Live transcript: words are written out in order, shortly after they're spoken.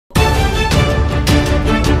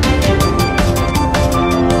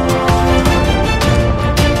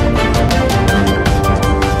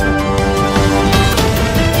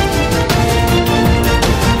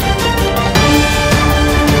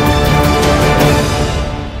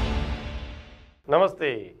నమస్తే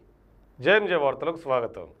JMJ వార్తలకు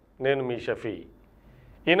స్వాగతం నేను మీ షఫీ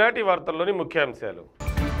ఈనాటి వార్తల్లోని ముఖ్యాంశాలు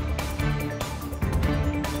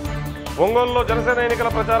ఒంగోలులో జనసేన ఎన్నికల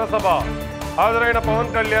ప్రచార సభ హాజరైన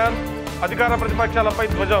పవన్ కళ్యాణ్ అధికార ప్రతిపక్షాలపై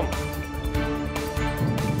ధ్వజం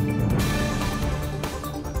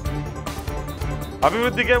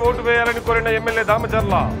అభివృద్ధికే ఓటు వేయాలని కోరిన ఎమ్మెల్యే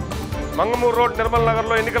దామచర్ల మంగమూరు రోడ్ నిర్మల్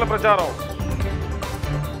నగర్లో ఎన్నికల ప్రచారం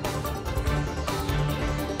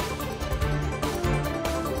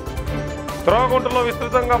త్రోవగుంటలో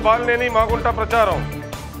విస్తృతంగా బాలినేని మాగుంట ప్రచారం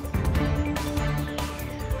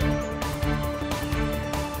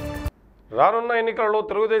రానున్న ఎన్నికలలో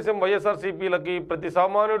తెలుగుదేశం వైఎస్ఆర్సీపీలకి ప్రతి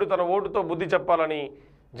సామాన్యుడు తన ఓటుతో బుద్ధి చెప్పాలని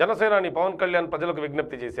జనసేనాని పవన్ కళ్యాణ్ ప్రజలకు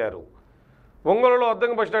విజ్ఞప్తి చేశారు. ఒంగోలులో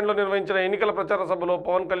అద్దంకి బస్టాండ్లో నిర్వహించిన ఎన్నికల ప్రచార సభలో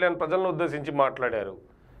పవన్ కళ్యాణ్ ప్రజలను ఉద్దేశించి మాట్లాడారు.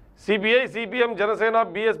 సిపిఐ, సిపిఎం, జనసేన,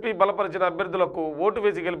 బీఎస్పీ బలపరిచిన అభ్యర్థులకు ఓటు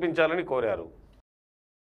వేసి గెలిపించాలని కోరారు.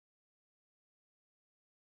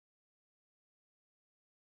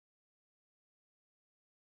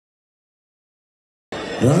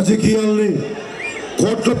 రాజకీయాల్ని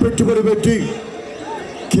కోట్ల పెట్టుబడి పెట్టి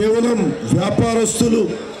కేవలం వ్యాపారస్తులు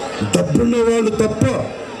డబ్బున్న వాళ్ళు తప్ప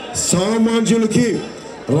సామాన్యులకి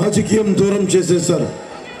రాజకీయం దూరం చేసేశారు.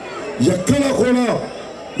 ఎక్కడా కూడా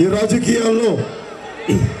ఈ రాజకీయాల్లో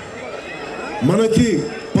మనకి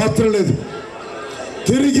పాత్ర లేదు.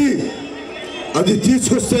 తిరిగి అది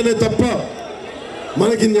తీసుకొస్తేనే తప్ప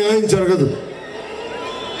మనకి న్యాయం జరగదు.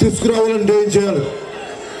 తీసుకురావాలంటే ఏం చేయాలి?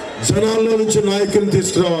 జనాల్లో నుంచి నాయకులను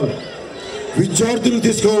తీసుకురావాలి, విద్యార్థులు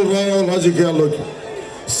రావాలి, రాజకీయాల్లోకి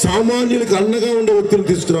సామాన్యులకు అండగా ఉండే వ్యక్తులు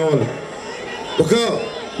తీసుకురావాలి. ఒక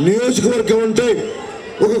నియోజకవర్గం అంటే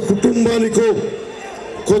ఒక కుటుంబానికో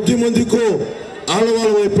కొద్ది మందికో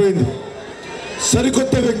ఆడవాళ్ళం అయిపోయింది.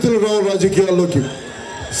 సరికొత్త వ్యక్తులు రావాలి రాజకీయాల్లోకి,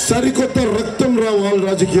 సరికొత్త రక్తం రావాలి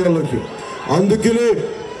రాజకీయాల్లోకి. అందుకనే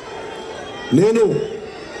నేను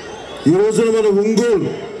ఈ రోజున మన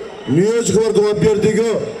ఒంగోలు నియోజకవర్గం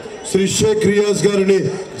అభ్యర్థిగా శ్రీ షేక్ రియాజ్ గారిని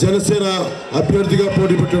జనసేన అభ్యర్థిగా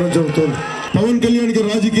పోటీ పెట్టడం జరుగుతుంది. పవన్ కళ్యాణ్కి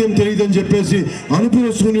రాజకీయం తెలియదని చెప్పేసి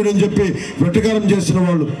అనుభవ శూన్యుడని చెప్పి వెటకారం చేసిన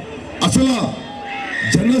వాళ్ళు అసలు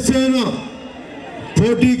జనసేన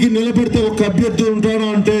పోటీకి నిలబెడితే ఒక అభ్యర్థి ఉంటాడా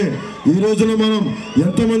అంటే ఈ రోజున మనం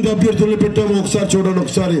ఎంతమంది అభ్యర్థులను పెట్టామో ఒకసారి చూడండి.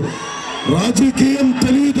 ఒకసారి రాజకీయం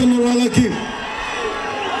తెలియదన్న వాళ్ళకి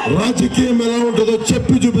రాజకీయం ఎలా ఉంటుందో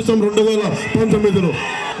చెప్పి చూపిస్తాం. 2019లో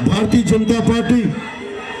భారతీయ జనతా పార్టీ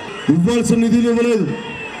ఇవ్వాల్సిన నిధులు ఇవ్వలేదు,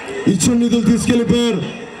 ఇచ్చిన నిధులు తీసుకెళ్ళిపోయారు.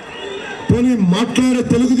 పోనీ మాట్లాడే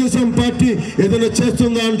తెలుగుదేశం పార్టీ ఏదైనా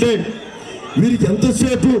చేస్తుందా అంటే వీరికి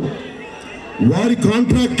ఎంతసేపు వారి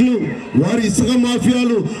కాంట్రాక్టులు, వారి ఇసుక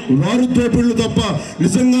మాఫియాలు, వారి దోపిళ్ళు తప్ప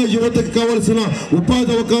నిజంగా యువతకు కావాల్సిన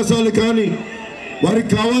ఉపాధి అవకాశాలు కానీ వారికి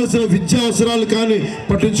కావాల్సిన విద్యా అవసరాలు కానీ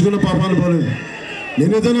పట్టించుకున్న పాపాలు పోలేదు.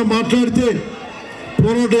 నేను ఏదైనా మాట్లాడితే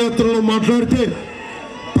పోరాట యాత్రలో మాట్లాడితే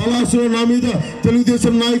పలాసులో నా మీద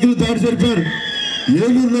తెలుగుదేశం నాయకులు దాడి జరిపారు,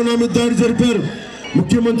 ఏలూరులో నా మీద దాడి జరిపారు.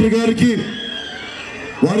 ముఖ్యమంత్రి గారికి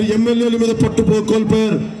వారి ఎమ్మెల్యేల మీద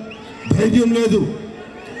కోల్పోయారు, ధైర్యం లేదు.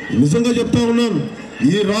 నిజంగా చెప్తా ఉన్నాను,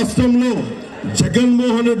 ఈ రాష్ట్రంలో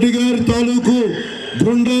జగన్మోహన్ రెడ్డి గారి తాలూకు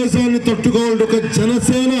గుండాయిసాన్ని తట్టుకోవాలంటే ఒక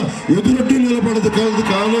జనసేన ఎదురొడ్డి నిలబడదు కాదు.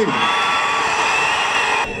 కానీ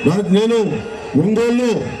నేను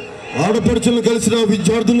ఒంగోలులో ఆడపడుచులను కలిసిన,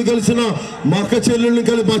 విద్యార్థులను కలిసిన, మా చెల్లెళ్ళని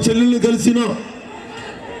కలిసిన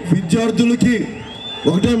విద్యార్థులకి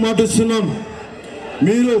ఒకటే మాటిస్తున్నాను,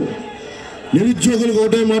 మీరు నిరుద్యోగులకు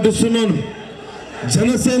ఒకటే మాటిస్తున్నాను.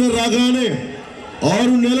 జనసేన రాగానే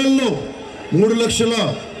 6 నెలల్లో 3 లక్షల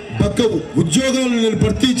ఉద్యోగాలను నేను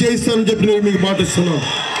భర్తీ చేయిస్తానని చెప్పి నేను మీకు మాటిస్తున్నాను.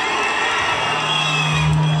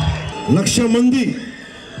 1,00,000 మంది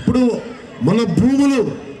ఇప్పుడు మన భూములు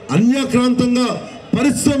అన్యాక్రాంతంగా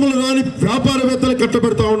పరిశ్రమలు రాని వ్యాపారవేత్తలు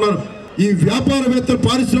కట్టబెడతా ఉన్నారు. ఈ వ్యాపారవేత్తలు,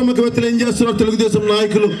 పారిశ్రామికవేత్తలు ఏం చేస్తున్నారు? తెలుగుదేశం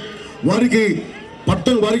నాయకులు వారికి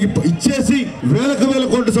ఇచ్చేసి వేల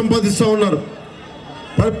కోట్లు సంపాదిస్తూ ఉన్నారు.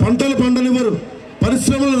 పంటలు పండనివ్వరు,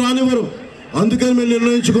 పరిశ్రమలు రానివ్వరు. అందుకని మేము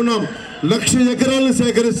నిర్ణయించుకున్నాం, 1,00,000 ఎకరాలను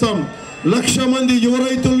సేకరిస్తాం, 1,00,000 మంది యువ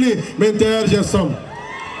రైతుల్ని మేము తయారు చేస్తాం.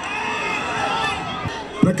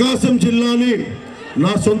 ప్రకాశం జిల్లాని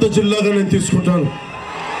నా సొంత జిల్లాగా నేను తీసుకుంటాను.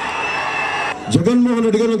 జగన్మోహన్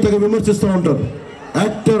రెడ్డి గారిని తెగ విమర్శిస్తూ ఉంటారు,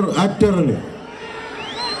 యాక్టర్ అని.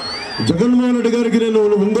 జగన్మోహన్ రెడ్డి గారికి నేను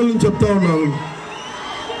ఒంగోలు నుంచి చెప్తా ఉన్నాను,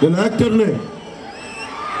 నేను యాక్టర్నే,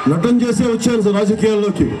 నటన చేసే వచ్చాను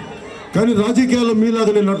రాజకీయాల్లోకి. కానీ రాజకీయాల్లో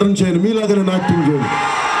మీలాగా నేను నటన చేయను, మీలాగా నేను యాక్టింగ్ చేయను.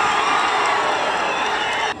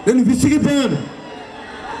 నేను విసిగిపోయాను.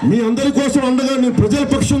 మీ అందరి కోసం అండగా నేను ప్రజల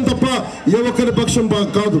పక్షం తప్ప ఏ ఒక్కరి పక్షం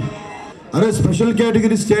కాదు. అరే స్పెషల్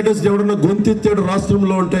కేటగిరీ స్టేటస్ ఎవడన్నా గొంతెత్తాడు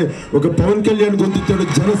రాష్ట్రంలో అంటే ఒక పవన్ కళ్యాణ్ గొంతెత్తాడు,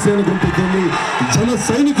 జనసేన గొంతెత్తింది, జన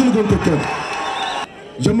సైనికులు గొంతెత్తారు.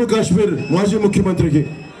 జమ్మూ కాశ్మీర్ మాజీ ముఖ్యమంత్రికి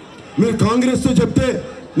మీరు కాంగ్రెస్తో చెప్తే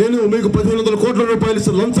నేను మీకు 1500 కోట్ల రూపాయలు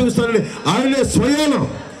లంచం ఇస్తానని ఆయనే స్వయాన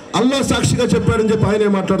అల్లా సాక్షిగా చెప్పాడని చెప్పి ఆయనే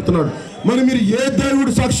మాట్లాడుతున్నాడు. మరి మీరు ఏ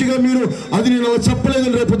దేవుడు సాక్షిగా మీరు అది నేను అలా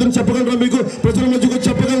చెప్పలేదని రేపు పొద్దున చెప్పగలరా? మీకు ప్రజల మధ్యకు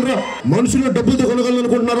చెప్పగలరా? మనుషులు డబ్బులతో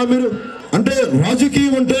కొనగలనుకుంటున్నారా మీరు? అంటే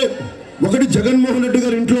రాజకీయం అంటే ఒకటి జగన్మోహన్ రెడ్డి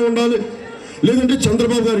గారి ఇంట్లో ఉండాలి, లేదంటే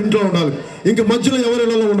చంద్రబాబు గారి ఇంట్లో ఉండాలి. ఇంకా మధ్యలో ఎవరి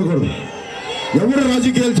ఇళ్లలో ఉండకూడదు, ఎవరు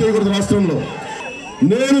రాజకీయాలు చేయకూడదు రాష్ట్రంలో.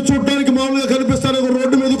 నేను చూడటానికి మామూలుగా కనిపిస్తాను, ఒక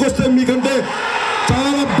రోడ్డు మీదకి వస్తే మీకంటే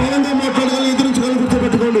చాలా బలంగా మాట్లాడగలిగి ఎదిరించగలిగి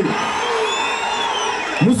గుర్తుపెట్టుకోండి.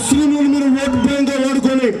 ముస్లింలను మీరు ఓటు బ్యాంక్గా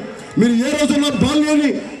వాడుకొని మీరు ఏ రోజున బాల్యాన్ని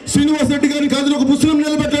శ్రీనివాస్ రెడ్డి గారిని కాదు ఒక ముస్లిం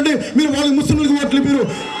నిలబెట్టండి, మీరు వాళ్ళకి ముస్లింలకు ఓట్లు మీరు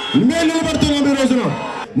మేము నిలబెడుతున్నాం. ఈ రోజున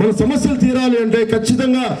మన సమస్యలు తీరాలి అంటే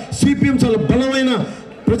ఖచ్చితంగా సిపిఎం చాలా బలమైన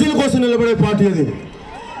ప్రజల కోసం నిలబడే పార్టీ అది.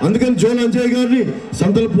 అందుకని JMJ గారిని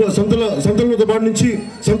సంతనూతలపాడు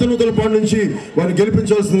నుంచి వారిని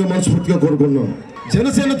గెలిపించాల్సిందిగా మనస్ఫూర్తిగా కోరుకుంటున్నాం.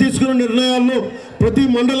 జనసేన తీసుకున్న నిర్ణయాల్లో ప్రతి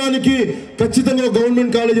మండలానికి ఖచ్చితంగా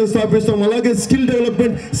గవర్నమెంట్ కాలేజీని స్థాపిస్తాం, అలాగే స్కిల్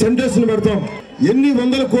డెవలప్మెంట్ సెంటర్స్ని పెడతాం. ఎన్ని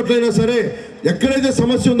వందల కోట్లైనా సరే ఎక్కడైతే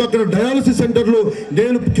సమస్య ఉందో అక్కడ డయాలసిస్ సెంటర్లు,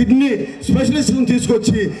 నేను కిడ్నీ స్పెషలిస్ట్లను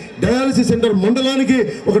తీసుకొచ్చి డయాలసిస్ సెంటర్ మండలానికి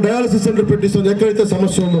ఒక డయాలసిస్ సెంటర్ పెట్టిస్తాం ఎక్కడైతే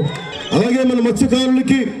సమస్య ఉందో. అలాగే మన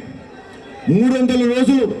మత్స్యకారులకి 300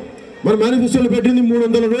 రోజులు మన మేనిఫెస్టోలో పెట్టింది,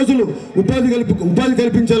 300 రోజులు ఉపాధి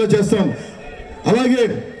కల్పించేలా చేస్తాం. అలాగే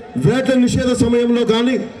వేట నిషేధ సమయంలో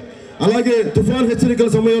కానీ, అలాగే తుఫాన్ హెచ్చరికల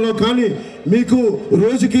సమయంలో కానీ మీకు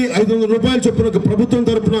రోజుకి 500 రూపాయలు చొప్పున ప్రభుత్వం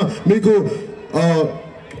తరఫున మీకు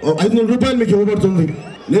 500 రూపాయలు మీకు ఇవ్వబడుతుంది.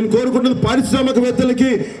 నేను కోరుకుంటున్నది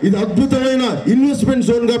పారిశ్రామికవేత్తలకి ఇది అద్భుతమైన ఇన్వెస్ట్మెంట్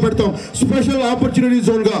జోన్గా పెడతాం, స్పెషల్ ఆపర్చునిటీ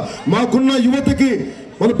జోన్గా. మాకున్న యువతకి,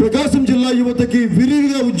 మన ప్రకాశం జిల్లా యువతకి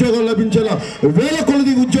విరివిగా ఉద్యోగాలు లభించేలా, వేల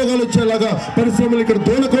కొలది ఉద్యోగాలు వచ్చేలాగా పరిశ్రమలు ఇక్కడ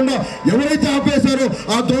దోనకొండ ఎవరైతే ఆపేశారో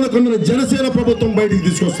ఆ దోనకొండను జనసేన ప్రభుత్వం బయటికి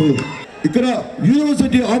తీసుకొస్తుంది. ఇక్కడ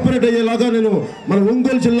యూనివర్సిటీ ఆపరేట్ అయ్యేలాగా నేను మన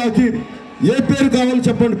ఒంగోలు జిల్లాకి ఏ పేరు కావాలో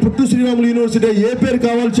చెప్పండి, పుట్టు శ్రీరాములు యూనివర్సిటీ ఏ పేరు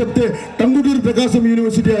కావాలో చెప్తే టంగుటూరు ప్రకాశం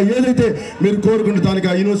యూనివర్సిటీ ఏదైతే మీరు కోరుకుంటే దానికి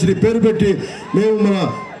ఆ యూనివర్సిటీ పేరు పెట్టి మేము మన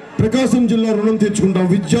ప్రకాశం జిల్లా రుణం తీర్చుకుంటాం.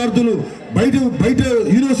 విద్యార్థులు బయట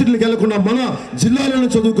యూనివర్సిటీలకు వెళ్లకుండా మన జిల్లాలను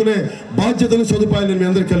చదువుకునే బాధ్యతలు, సదుపాయాలను మీ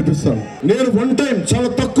అందరికీ కల్పిస్తాను. నేను వన్ టైం చాలా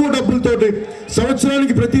తక్కువ డబ్బులతోటి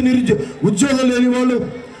సంవత్సరానికి ప్రతి ఉద్యోగం లేని వాళ్ళు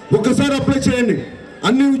ఒక్కసారి అప్లై చేయండి,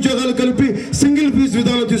 అన్ని ఉద్యోగాలు కలిపి సింగిల్ ఫీజు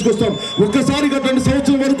విధానం తీసుకొస్తాం. ఒక్కసారి కట్టండి,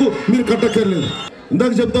 సంవత్సరం వరకు మీరు కట్టక్కర్లేదు.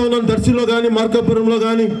 ఇందాక చెప్తా ఉన్నాను, దర్శిలో కానీ, మార్కాపురంలో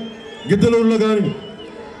కానీ, గిద్దలూరులో కానీ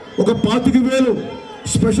ఒక 25,000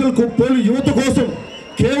 స్పెషల్ యువత కోసం,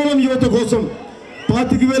 కేవలం యువత కోసం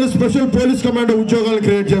 25,000 స్పెషల్ పోలీస్ కమాండో ఉద్యోగాలు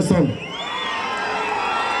క్రియేట్ చేస్తాం.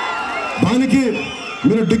 దానికి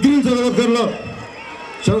మీరు డిగ్రీలు చదవక్కర్లా,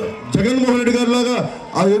 జగన్మోహన్ రెడ్డి గారి లాగా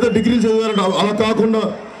ఏదో డిగ్రీలు చదివారంటే అలా కాకుండా,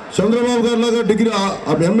 చంద్రబాబు గారి లాగా డిగ్రీ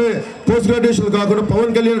MA పోస్ట్ గ్రాడ్యుయేషన్ కాకుండా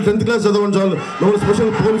పవన్ కళ్యాణ్ 10th క్లాస్ చదవడం చాలు, మనం స్పెషల్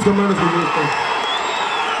పోలీస్ కమాండోస్ చేస్తాం.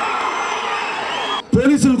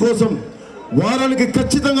 పోలీసుల కోసం వారానికి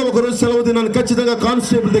ఖచ్చితంగా ఒకరోజు సెలవు దినాన్ని ఖచ్చితంగా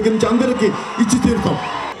కానిస్టేబుల్ దగ్గర నుంచి అందరికీ ఇచ్చి తీరుతాం.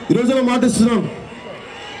 ఈరోజు మాట ఇస్తున్నాం,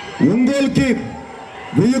 ఒంగోలుకి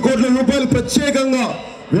 1000 కోట్ల రూపాయలు ప్రత్యేకంగా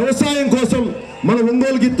వ్యవసాయం కోసం, మన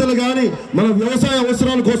ఒంగోలు గిత్తలు కానీ, మన వ్యవసాయ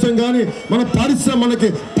అవసరాల కోసం కానీ, మనకి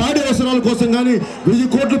పాడి అవసరాల కోసం కానీ 1000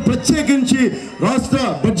 కోట్లు ప్రత్యేకించి రాష్ట్ర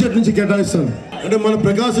బడ్జెట్ నుంచి కేటాయిస్తాం. అంటే మన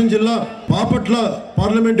ప్రకాశం జిల్లా బాపట్ల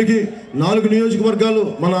పార్లమెంటుకి 4 నియోజకవర్గాలు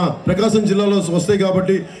మన ప్రకాశం జిల్లాలో వస్తాయి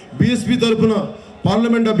కాబట్టి బీఎస్పీ తరఫున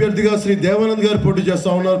పార్లమెంట్ అభ్యర్థిగా శ్రీ దేవానంద్ గారు పోటీ చేస్తూ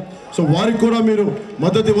ఉన్నారు. సో వారికి కూడా మీరు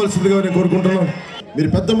మద్దతు ఇవ్వాల్సిందిగా నేను కోరుకుంటున్నాను. మీరు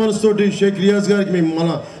పెద్ద మనసుతోటి షేక్ రియాజ్ గారికి మన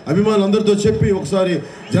అభిమానులందరితో చెప్పి ఒకసారి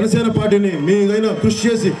జనసేన పార్టీని మీదైనా కృషి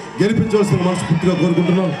చేసి గెలిపించవలసిన మనస్ఫూర్తిగా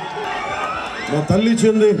కోరుకుంటున్నాను. మా తల్లి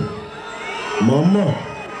చెంది, మా అమ్మ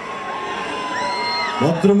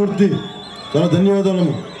మాతృమూర్తి చాలా ధన్యవాదాలు.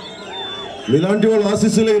 మీలాంటి వాళ్ళ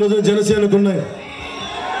ఆశీస్సులే ఈరోజు జనసేనకు ఉన్నాయి.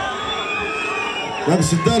 నాకు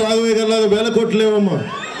సిద్ధా రాఘవయ్య గారి లాగా 1000 కోట్లు లేవమ్మా,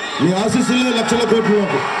 మీ ఆశీస్సులే లక్షల కోట్లు.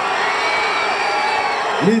 నాకు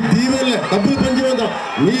మీ దీవెనలే డబ్బులు పెంచమంటాం,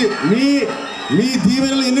 మీ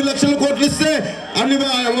దీవెనలు ఎన్ని లక్షల కోట్లు ఇస్తే అన్ని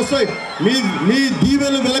వస్తాయి. మీ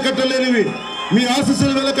దీవెనలు వెలకట్టలేనివి, మీ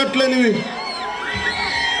ఆశీస్సులు వెలకట్టలేనివి.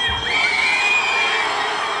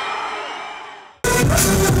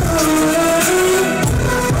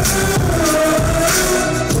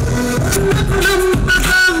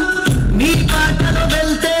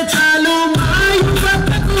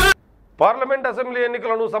 పార్లమెంట్ అసెంబ్లీ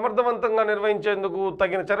ఎన్నికలను సమర్థవంతంగా నిర్వహించేందుకు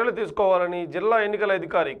తగిన చర్యలు తీసుకోవాలని జిల్లా ఎన్నికల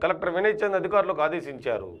అధికారి కలెక్టర్ వినయ్ చంద్ అధికారులకు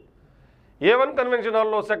ఆదేశించారు. A1 కన్వెన్షన్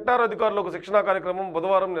హాల్లో సెక్టార్ అధికారులకు శిక్షణా కార్యక్రమం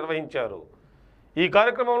బుధవారం నిర్వహించారు. ఈ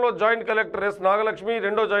కార్యక్రమంలో జాయింట్ కలెక్టర్ ఎస్ నాగలక్ష్మి,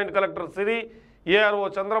 రెండో జాయింట్ కలెక్టర్ సిరి, ARO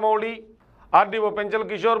చంద్రమౌళి, RDO పెంచల్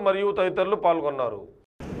కిషోర్ మరియు తదితరులు పాల్గొన్నారు.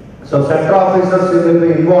 So sector officers will be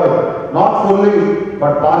involved, not fully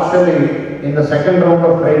but partially, in the second round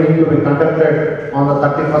of training to be conducted on the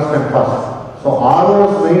 31st and 1st. So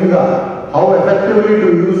ROs main ga how effectively to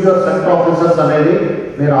use your sector officers anedi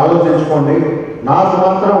meer aalochinchukondi. Naaku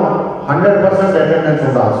matram 100% attendance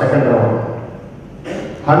undali second round.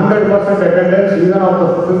 100% attendance even of the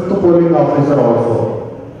 5th polling officer also.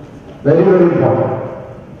 Very important.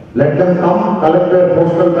 Let them come, collect their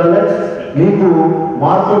postal ballots. మీకు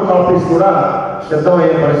మార్కుల copies కూడా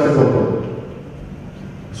సిద్ధమయ్యే పరిస్థితి ఉంటుంది.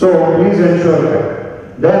 So please ensure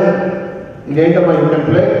then ఇదేంటమ్మా you can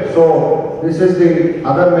play. So this is the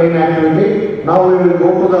other main activity. Now we will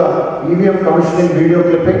go to the EVM commissioning video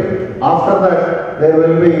clipping. After that there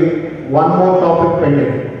will be one more topic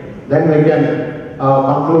pending. Then we can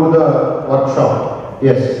conclude the workshop.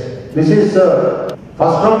 Yes, this is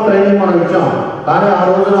first round training మనం ఇచ్చాం, కానీ ఆ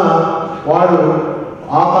రోజున వాడు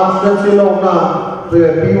ఆ కాన్స్టిట్యున్సీలో ఉన్న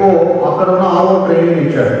PO అక్కడ ఉన్న RO ట్రైనింగ్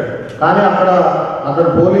ఇచ్చాడు, కానీ అక్కడ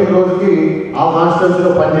పోలింగ్ రోజుకి ఆ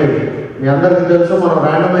కాన్స్టిట్యున్సీలో పనిచేయదు. మీ అందరికీ తెలుసు, మనం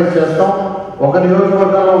ర్యాండమైజ్ చేస్తాం. ఒక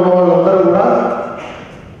నియోజకవర్గంలో ఉన్న వాళ్ళందరూ కూడా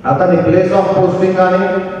అతని ప్లేస్ ఆఫ్ పోస్టింగ్ కానీ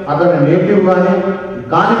అతని నేటివ్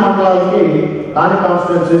కానీ మండలాలకి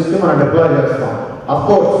కాన్స్టిట్యున్సీస్కి మనం డిప్లాయ్ చేస్తాం.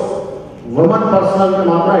 అఫ్కోర్స్ ఉమెన్ పర్సనల్కి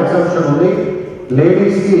మాత్రం ఎగ్జంప్షన్ ఉంది.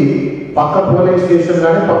 లేడీస్కి పక్క పోలింగ్ స్టేషన్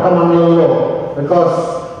కానీ పక్క మండలంలో, because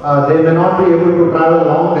they may not be able to travel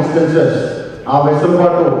long distances, ఆ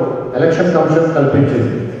వెసులుబాటు ఎలక్షన్ కమిషన్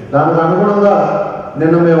కల్పించింది. దానికి అనుగుణంగా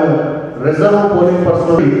నిన్న మేము reserve polling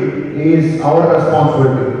personnel is our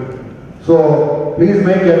responsibility. So please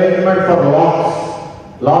make arrangement for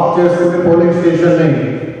lock చేసుకుంటే పోలింగ్ స్టేషన్ని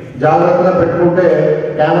జాగ్రత్తగా పెట్టుకుంటే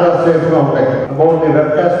కెమెరాస్ సేఫ్గా ఉంటాయి. About the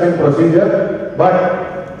webcasting procedure, but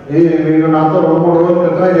వీళ్ళు నాతో 2-3 రోజుల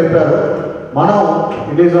క్రితమే చెప్పారు, మనం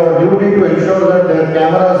it is our duty to ensure that there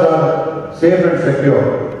cameras are safe and secure.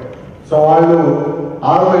 So వాళ్ళు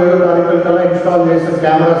 6-7 తారీఖుల కల్లా ఇన్స్టాల్ చేసిన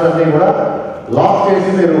కెమెరాస్ అన్నీ కూడా లాక్ చేసి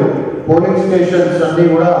మీరు పోలింగ్ స్టేషన్స్ అన్నీ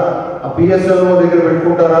కూడా ఆ PSLO దగ్గర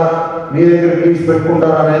పెట్టుకుంటారా, మీ దగ్గర కీస్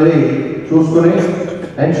పెట్టుకుంటారా అనేది చూసుకుని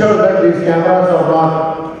ensure that these cameras are not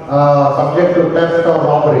subject to theft are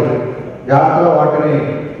robbery. జాగ్రత్తగా వాటిని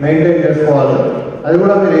మెయింటైన్ చేసుకోవాలి. అది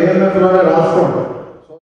కూడా మీరు AMFలోనే రాసుకోండి.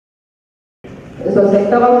 సో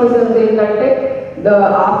సెక్టర్ ఆఫీసర్స్ ఏంటంటే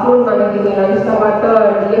ఆఫ్టర్నూన్ మనకి లంచ్ తర్వాత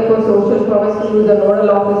DFO social promise to use the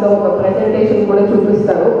nodal officer ఒక ప్రెజెంటేషన్ కూడా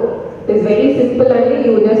చూపిస్తారు. ఇట్ ఈస్ వెరీ సింపుల్ అండి.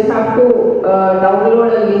 You just have to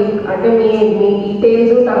download link. అంటే మీ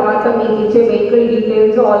డీటెయిల్స్ తర్వాత మీకు ఇచ్చే vehicle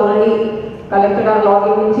details already collector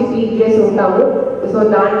login నుంచి ఫీడ్ చేసి ఉంటాము. సో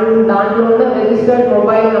దాంట్లో ఉన్న registered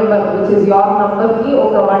mobile number which is your నంబర్కి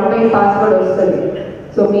ఒక 1 టైం పాస్వర్డ్ వస్తుంది.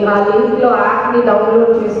 సో మీరు ఆ లింక్లో యాప్ని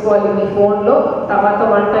డౌన్లోడ్ చేసుకోవాలి మీ ఫోన్లో. తర్వాత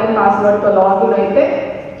 1 టైం పాస్వర్డ్తో లాగిన్ అయితే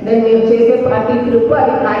దెన్ మీరు చేసే ప్రతి ట్రిప్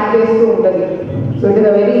అది ట్రాక్ చేస్తూ ఉంటుంది. So it is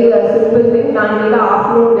a very simple thing. దాని మీద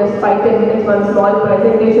afternoon just 5-10 minutes one small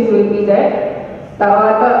presentation will be there.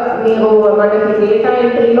 తర్వాత మీరు మనకి data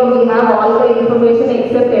ఎంట్రీలో we have all the information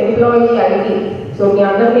except employee ID. So మీ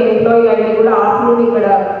అందరికీ ఎంప్లాయీ ID కూడా ఆఫ్టర్నూన్ ఇక్కడ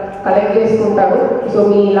కలెక్ట్ చేసుకుంటారు. సో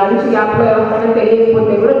మీ lunch గ్యాప్లో ఎవరికైనా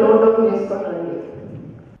తెలియకపోతే కూడా నోట్ డౌన్ చేసుకోండి.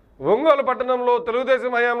 ఒంగోలు పట్టణంలో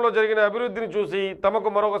తెలుగుదేశం హయాంలో జరిగిన అభివృద్ధిని చూసి తమకు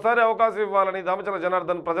మరొకసారి అవకాశం ఇవ్వాలని దామచల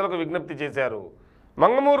జనార్దన్ ప్రజలకు విజ్ఞప్తి చేశారు.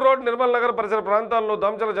 మంగమూరు రోడ్, నిర్మల్ నగర్ పరిసర ప్రాంతాల్లో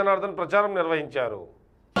దామచల జనార్దన్ ప్రచారం నిర్వహించారు.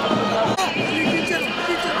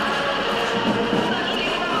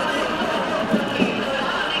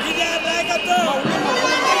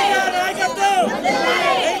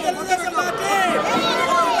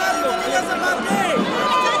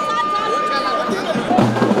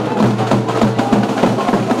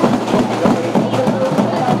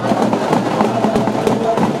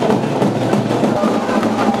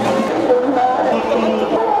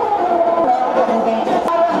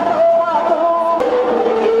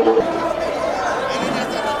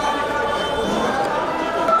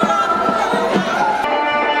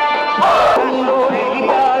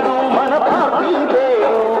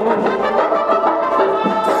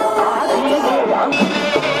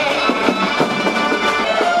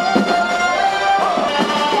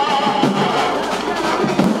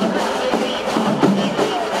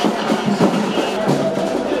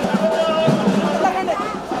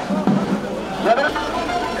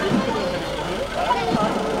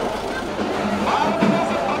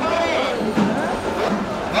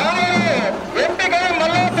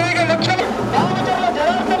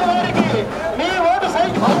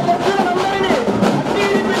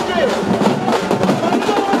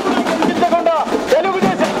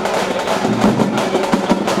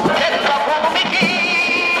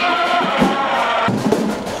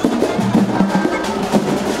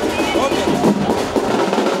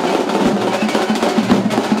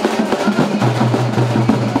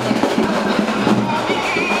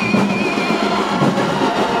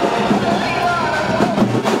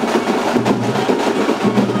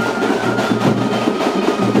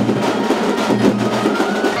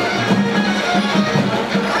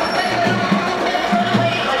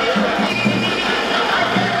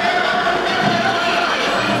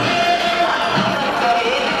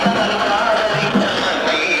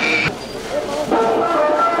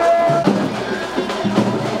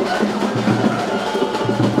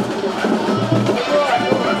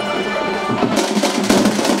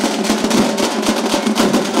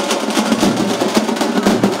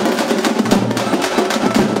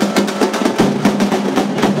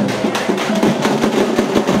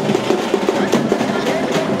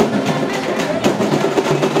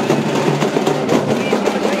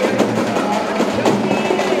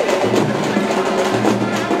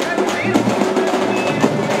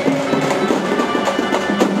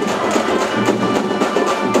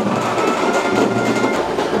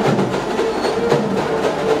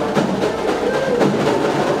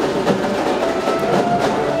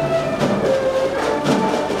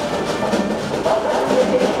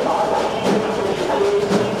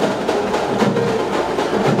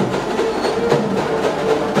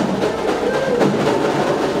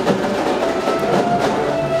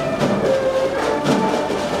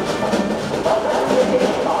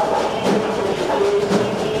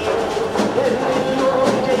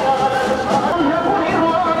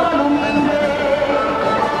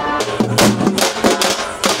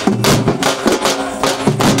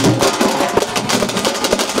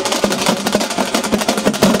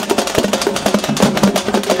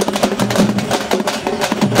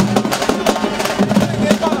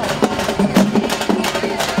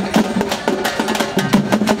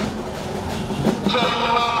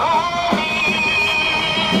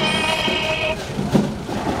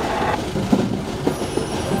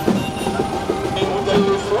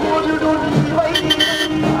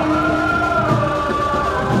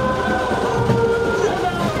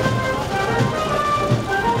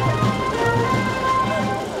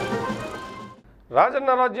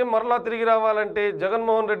 రాజన్న రాజ్యం మరలా తిరిగి రావాలంటే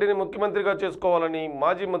జగన్మోహన్ రెడ్డిని ముఖ్యమంత్రిగా చేసుకోవాలని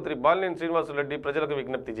మాజీ మంత్రి బాలినేని శ్రీనివాసరెడ్డి ప్రజలకు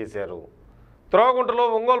విజ్ఞప్తి చేశారు. త్రోవగుంటలో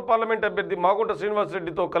ఒంగోలు పార్లమెంట్ అభ్యర్థి మాగుంట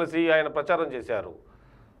శ్రీనివాసరెడ్డితో కలిసి ఆయన ప్రచారం చేశారు.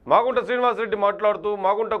 మాగుంట శ్రీనివాసరెడ్డి మాట్లాడుతూ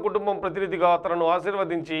మాగుంట కుటుంబం ప్రతినిధిగా తనను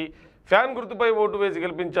ఆశీర్వదించి ఫ్యాన్ గుర్తుపై ఓటు వేసి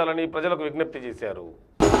గెలిపించాలని ప్రజలకు విజ్ఞప్తి చేశారు.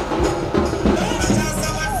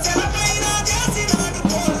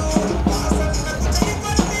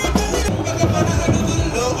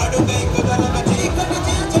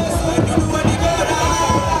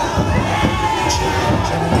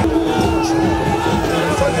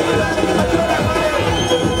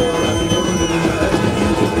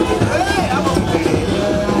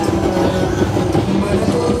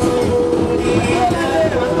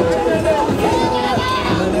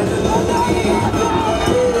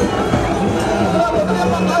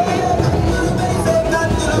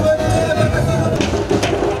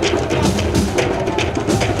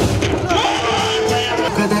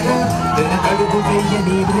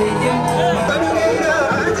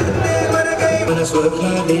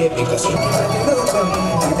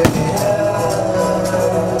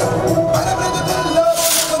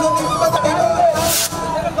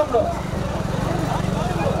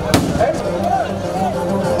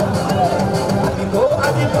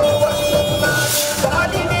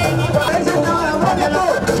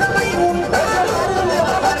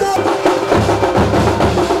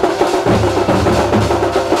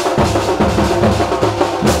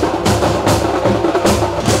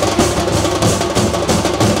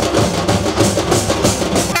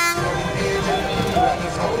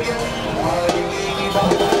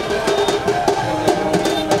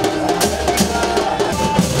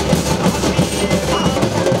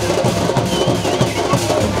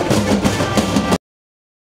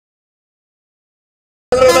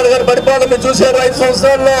 పరిపాలన చూసారు 5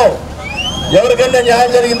 సంవత్సరాల్లో ఎవరికైనా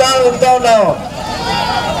న్యాయం జరిగిందా అని అడుగుతా ఉన్నాం.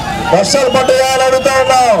 వర్షాలు పడ్డాయా అని అడుగుతా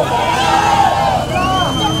ఉన్నాం.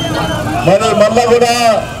 మరి మళ్ళా కూడా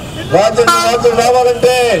రాజ్యం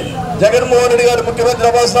రావాలంటే జగన్మోహన్ రెడ్డి గారు ముఖ్యమంత్రి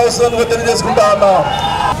అవ్వాల్సిన అవసరం తెలియజేసుకుంటా ఉన్నాం.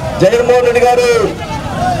 జగన్మోహన్ రెడ్డి గారు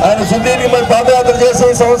ఆయన సుదీర్ఘమైన పాదయాత్ర చేసి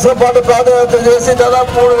సంవత్సరం పాటు పాదయాత్ర చేసి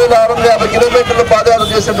దాదాపు 3650 కిలోమీటర్లు పాదయాత్ర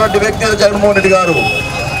చేసినటువంటి వ్యక్తి జగన్మోహన్ రెడ్డి గారు.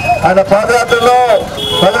 ఆయన పాదయాత్రలో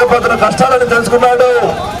ప్రజల కష్టాలను తెలుసుకున్నాడు.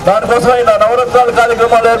 దానికోసం ఆయన నవరత్నాల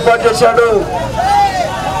కార్యక్రమాలు ఏర్పాటు చేశాడు.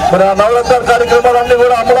 మరి ఆ నవరత్నాల కార్యక్రమాలన్నీ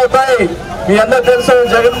కూడా అమలవుతాయి. మీ అందరూ తెలుసు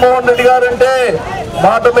జగన్మోహన్ రెడ్డి గారు అంటే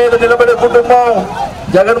మాట మీద నిలబడే కుటుంబం.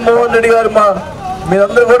 జగన్మోహన్ రెడ్డి గారు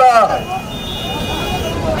మీరందరూ కూడా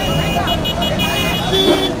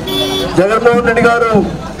జగన్మోహన్ రెడ్డి గారు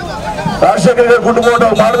రాజశేఖర్ గారి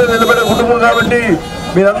కుటుంబం మాట మీద నిలబడే కుటుంబం కాబట్టి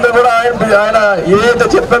మీరందరూ కూడా ఆయన ఏదైతే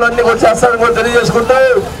చెప్పానన్నీ కూడా చేస్తారని కూడా తెలియజేసుకుంటూ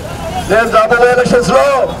నేను రాబోయే ఎలక్షన్స్ లో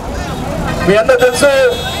మీ అందరూ తెలుసు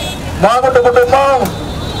మాగుంట కుటుంబం.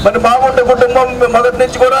 మరి మాగుంట కుటుంబం మొదటి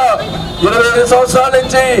నుంచి కూడా 25 సంవత్సరాల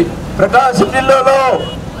నుంచి ప్రకాశం జిల్లాలో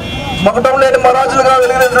మగటం లేని మహారాజులుగా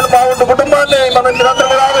వెలిగినటువంటి మాగుంట కుటుంబాన్ని మనం మీరందరూ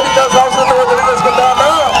కూడా ఆదరించాల్సిన అవసరం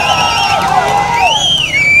తెలియజేసుకుంటామా.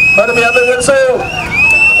 మరి మీ అందరూ తెలుసు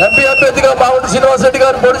ఎంపీ అభ్యర్థిగా మాగుంట శ్రీనివాసరెడ్డి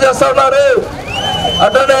గారు పోటీ చేస్తా ఉన్నారు.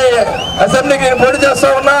 అట్లనే అసెంబ్లీకి పోటీ చేస్తా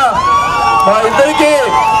ఉన్నా. మా ఇద్దరికి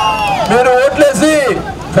మీరు ఓట్లేసి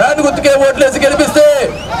ఫ్యాన్ గుర్తుకే ఓట్లేసి గెలిపిస్తే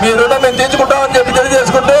మీ రుణం మేము తీర్చుకుంటామని చెప్పి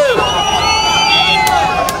తెలియజేసుకుంటూ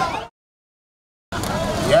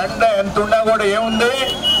ఎండ ఎంత ఉన్నా కూడా ఏముంది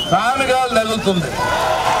ఫ్యాన్ గాలి తగులుతుంది.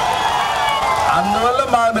 అందువల్ల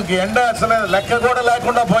మనకి ఎండ అసలు లెక్క కూడా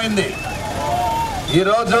లేకుండా పోయింది.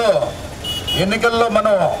 ఈరోజు ఎన్నికల్లో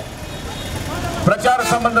మనం ప్రచార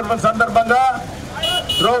సందర్భంగా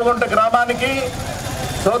త్రోవగుంట గ్రామానికి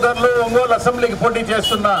సోదరులు ఒంగోలు అసెంబ్లీకి పోటీ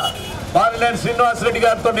చేస్తున్న బాలినేని శ్రీనివాసరెడ్డి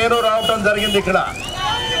గారితో నేను రావటం జరిగింది. ఇక్కడ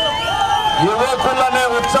యువకులనే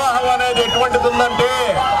ఉత్సాహం అనేది ఎటువంటిది ఉందంటే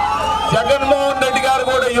జగన్మోహన్ రెడ్డి గారు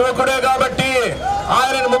కూడా యువకుడే కాబట్టి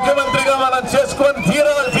ఆయన ముఖ్యమంత్రిగా మనం చేసుకొని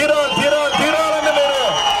తీరాలని మీరు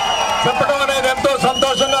చెప్పడం అనేది ఎంతో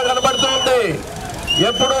సంతోషంగా కనబడుతుంది.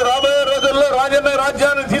 ఎప్పుడు రాబోయే రోజుల్లో రాజన్న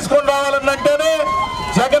రాజ్యాన్ని తీసుకొని రావాలన్నంటేనే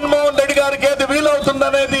జగన్మోహన్ రెడ్డి గారికి ఏది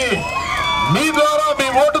వీలవుతుందనేది మీ ద్వారా మీ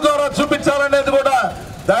ఓటు ద్వారా చూపించాలనేది కూడా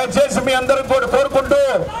దయచేసి మీ అందరికి కూడా కోరుకుంటూ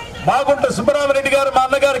మాగుంట సుబ్బరామరెడ్డి గారు మా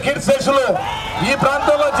అన్నగారు కీర్తిశేషులు ఈ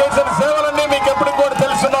ప్రాంతంలో చేసిన సేవలన్నీ మీకు ఎప్పుడు కూడా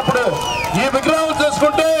తెలుసున్నప్పుడు ఈ విగ్రహం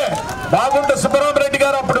చూసుకుంటే మాగుంట సుబ్బరామరెడ్డి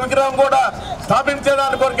గారు అప్పుడు విగ్రహం కూడా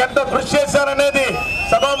స్థాపించేదాని కొరకు ఎంతో కృషి చేశారనేది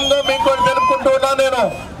సభంగా మీకు కూడా తెలుపుకుంటూ ఉన్నా. నేను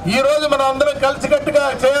ఈ రోజు మనం అందరం కలిసికట్టుగా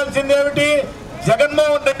చేయాల్సింది ఏమిటి,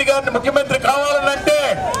 జగన్మోహన్ రెడ్డి గారిని ముఖ్యమంత్రి కావాలనంటే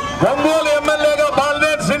ఒంగోలు ఎమ్మెల్యేగా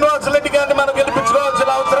బాలినేని శ్రీనివాసరెడ్డి గారిని మనం గెలిపించుకోవాల్సిన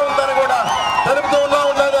అవసరం ఉందని కూడా తెలుపుతూ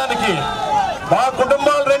ఉన్నదానికి మా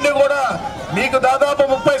కుటుంబాలు రెండు కూడా మీకు దాదాపు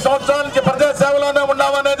 30 సంవత్సరాల నుంచి ప్రజా సేవలోనే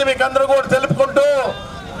మీకు అందరూ కూడా తెలుపుకుంటూ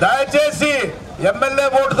దయచేసి ఎమ్మెల్యే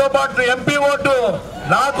ఓటుతో పాటు ఎంపీ ఓటు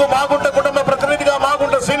నాకు మాగుంట కుటుంబ ప్రతినిధిగా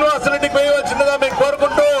మాగుంట శ్రీనివాసరెడ్డికి వేయవలసిందిగా మీకు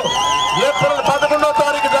కోరుకుంటూ ఏప్రిల్ 11వ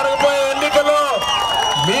తారీఖు జరగబోయే ఎన్నికల్లో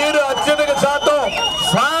మీరు అత్యధిక శాతం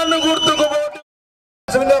ఫ్యాన్ గుర్తుకు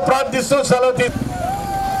ఓటు ప్రార్థిస్తూ సెలవు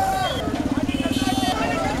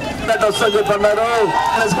వస్తుందని చెప్పన్నారు.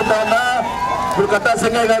 తెలుసుకుంటా ఉన్నా. ఇప్పుడు కట్టా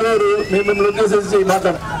సింగయ్య గారు మిమ్మల్ని ఉద్దేశించి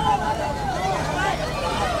మాట్లాడారు.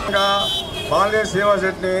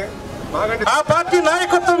 ఆ పార్టీ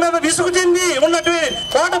నాయకత్వం మీద విసుగు చెంది ఉన్నటువంటి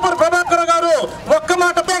కోటపూర్ ప్రభాకర్ గారు ఒక్క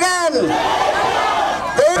మాట పెగాన్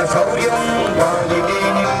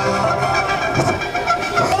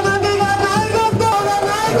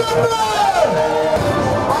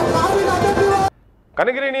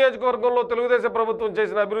కనిగిరి నియోజకవర్గంలో తెలుగుదేశం ప్రభుత్వం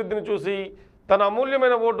చేసిన అభివృద్ధిని చూసి తన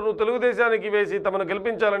అమూల్యమైన ఓటును తెలుగుదేశానికి వేసి తమను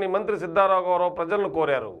గెలిపించాలని మంత్రి సిద్ధారాఘవరావు ప్రజలను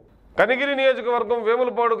కోరారు. కనిగిరి నియోజకవర్గం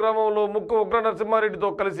వేములపాడు గ్రామంలో ముక్కు ఉగ్ర నరసింహారెడ్డితో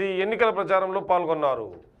కలిసి ఎన్నికల ప్రచారంలో పాల్గొన్నారు.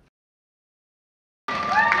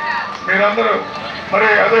 మీరందరూ మరి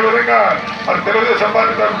అదేవిధంగా మరి తెలుగుదేశం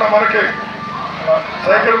పార్టీ తరఫున మనకి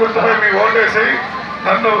సైకిల్ గుర్తుపై మీ ఓటేసి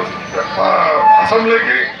నన్ను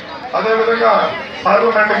అసెంబ్లీకి అదేవిధంగా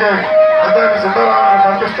పార్లమెంట్కి సిద్ధరామని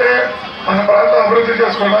పంపిస్తే మన ప్రాంతం అభివృద్ధి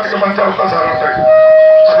చేసుకోవడానికి మంచి అవకాశాలు ఉంటాయి.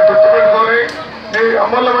 అది గుర్తుపెట్టుకొని మీ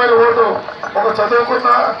అమూల్యమైన ఓటు ఒక చదువుకున్న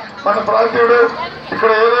మన ప్రాంతీయుడు ఇక్కడ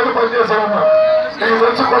ఏదైనా పనిచేసే ఉన్నా మీకు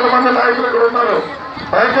తెలుసు కొంతమంది నాయకులు ఇక్కడ ఉన్నారు.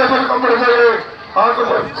 ప్యాకేజీలు కంపెనీ మాకు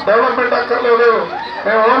డెవలప్మెంట్ అక్కర్లేదు,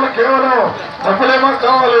 మేము ఓన్లీ కేవలం డబ్బులేమో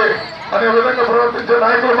కావాలి అనే విధంగా ప్రవర్తించే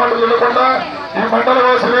నాయకుల మాటలు వినకుండా ఈ మండల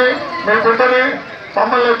వాసిని మీ బిడ్డని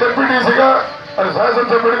మమ్మల్ని డిప్యూటీసీగా అది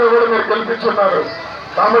శాసనసభ్యుడిగా కూడా మీరు గెలిపించున్నారు.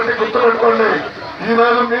 కాబట్టి గుర్తుపెట్టుకోండి,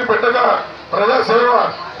 ఈరోజు మీ బిడ్డగా ప్రజాసేవ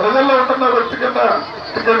ప్రజల్లో ఉంటున్న వ్యక్తి కింద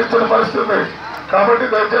టికెట్ ఇచ్చిన పరిస్థితి. కాబట్టి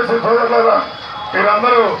దయచేసి సోదరులారా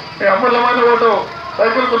మీరందరూ మీ అమూల్యమైన ఓటు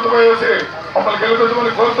సైకిల్ గుర్తుపోయేసి మమ్మల్ని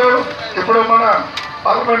గెలిపించమని కోరుతూ ఇప్పుడు మన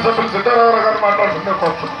పార్లమెంట్ సభ్యులు సిద్ధారామరావు గారు మాట్లాడుతుంటే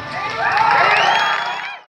కోరుతున్నాం.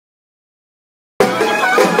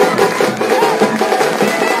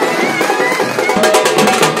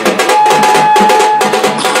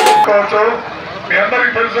 మీ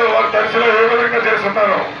అందరికీ తెలుసు వారు దర్శిలో ఏ విధంగా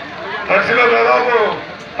చేస్తున్నారు. దర్శిలో దాదాపు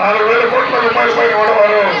 4,000 కోట్ల రూపాయల పైన కూడా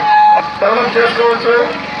వారు డెవలప్ చేసుకోవచ్చు.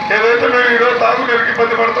 ఏదైతే మీరు ఈరోజు తాగునీరుకి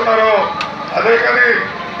ఇబ్బంది పడుతున్నారో అదే కానీ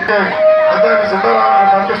అదాన్ని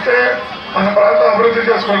సిద్ధరామని పంపిస్తే మన ప్రాంతం అభివృద్ధి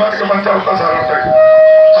చేసుకోవడానికి మంచి అవకాశాలు ఉంటాయి.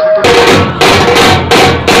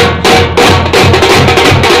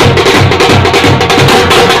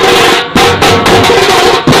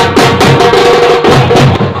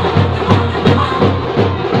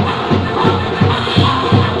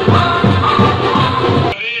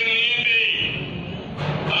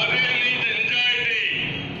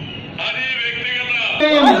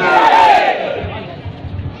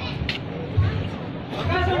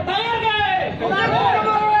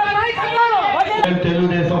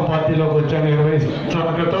 తెలుగుదేశం పార్టీలోకి వచ్చాను 20 సంవత్సరాల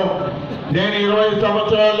క్రితం. నేను 20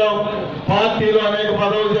 సంవత్సరాల్లో పార్టీలో అనేక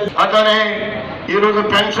పదవులు చేశాను. అట్లనే ఈరోజు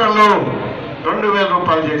పెన్షన్లు 2,000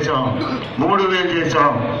 రూపాయలు చేశాం, 3,000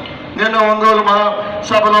 చేశాం. నిన్న ఒంగోలు మా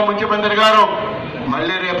సభలో ముఖ్యమంత్రి గారు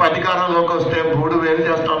మళ్ళీ రేపు అధికారంలోకి వస్తే 3,000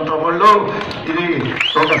 చేస్తాం తమ్ముళ్ళు. ఇది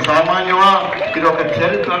ఒక సామాన్యమా, ఇది ఒక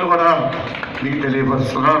చరిత్రను కూడా మీకు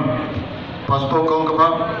తెలియపరుస్తున్నాను. పసుపు కుంకుమ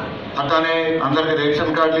అట్లానే అందరికి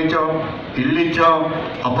రేషన్ కార్డులు ఇచ్చాం, ఇల్లు ఇచ్చాం,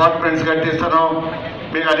 అపార్ట్మెంట్స్ కట్టిస్తున్నాం.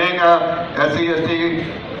 మీకు అనేక ఎస్సీ ఎస్టీ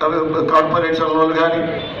కార్పొరేషన్ లోన్లు కానీ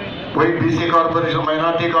BC corporation,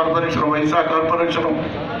 minority corporation, వైసా corporation,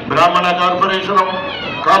 బ్రాహ్మణ కార్పొరేషన్,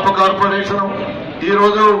 కాపు కార్పొరేషన్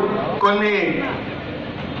ఈరోజు కొన్ని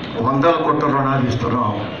 100 కోట్ల రుణాలు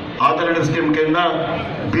ఇస్తున్నాం. ఆదరణ స్కీమ్ కింద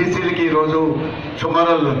బీసీలకి ఈరోజు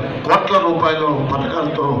సుమారు కోట్ల రూపాయల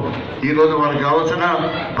పథకాలతో ఈరోజు వారికి కావాల్సిన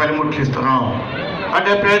పనిముట్లు ఇస్తున్నాం.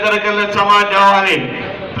 అంటే పేదరికెళ్ళే సమాజం అని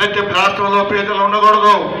ప్రతి రాష్ట్రంలో పేదలు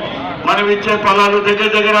ఉండకూడదు. మనం ఇచ్చే ఫలాలు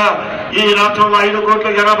దగ్గర ఈ రాష్ట్రంలో 5 కోట్ల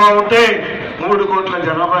జనాభా ఉంటే 3 కోట్ల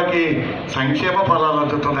జనాభాకి సంక్షేమ ఫలాలు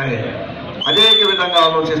అందుతున్నాయి. అదే విధంగా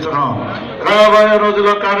ఆలోచిస్తున్నాం. రాబోయే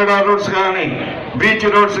రోజుల్లో కారిడార్ రోడ్స్ కానీ, బీచ్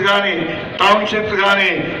రోడ్స్ కానీ, టౌన్షిప్స్ కానీ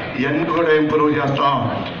ఇవన్నీ కూడా ఇంప్రూవ్ చేస్తాం.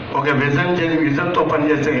 ఒక విజన్తో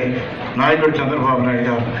పనిచేసే నాయకుడు చంద్రబాబు నాయుడు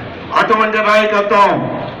గారు. అటువంటి నాయకత్వం,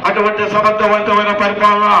 అటువంటి సమర్థవంతమైన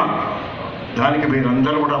పరిపాలన, దానికి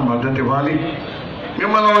మీరందరూ కూడా మద్దతు ఇవ్వాలి.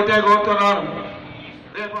 మిమ్మల్ని ఒకటే కోరుతున్నాను,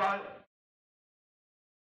 రేపు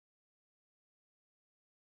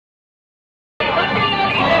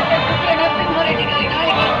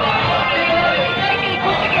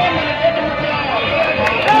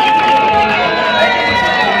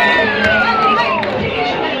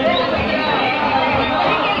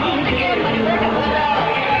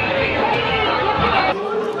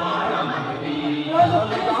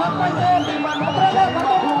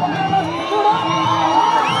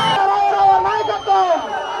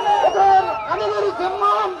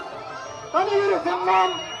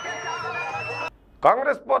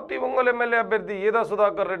కాంగ్రెస్ పార్టీ ఒంగోలు ఎమ్మెల్యే అభ్యర్థి ఈదా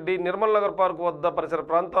సుధాకర్ రెడ్డి నిర్మల్ నగర్ పార్కు వద్ద పరిసర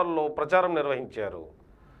ప్రాంతాల్లో ప్రచారం నిర్వహించారు.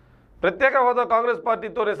 ప్రత్యేక హోదా కాంగ్రెస్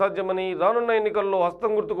పార్టీతోనే సాధ్యమని, రానున్న ఎన్నికల్లో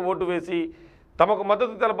హస్తం గుర్తుకు ఓటు వేసి తమకు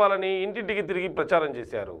మద్దతు తెలపాలని ఇంటింటికి తిరిగి ప్రచారం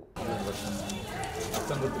చేశారు.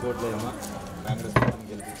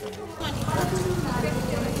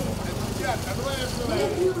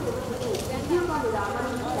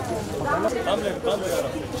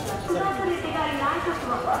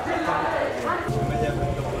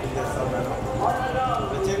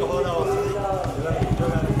 ప్రత్యేక హోదా వస్తుంది.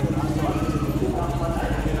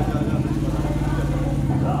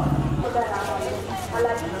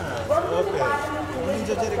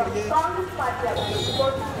 నుంచి వచ్చారు ఇక్కడికి.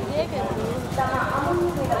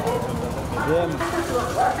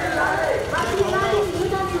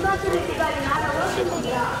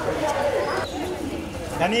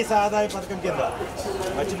 కనీస ఆదాయ పథకం కింద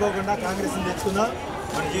మర్చిపోకుండా కాంగ్రెస్ని తెచ్చుకుందాం,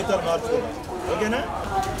 మన జీవితాలు మార్చుకుందాం. ఓకేనా?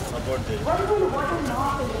 సపోర్ట్ చేయండి.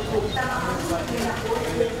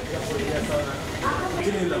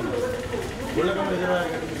 గుళ్ళకమ్మ రిజర్వాయర్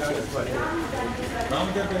కట్టింది కాంగ్రెస్ పార్టీ,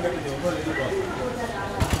 రామతీర్థం కట్టింది ఒంగోలు వెళ్ళిపోతుంది.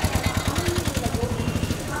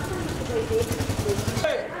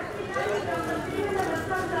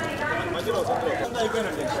 మధ్యలో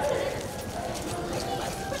అయిపోయినండి.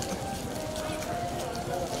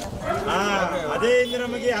 అదే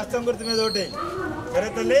ఇందిరమ్మకి హస్తం గుర్తు మీద ఒకటి సరే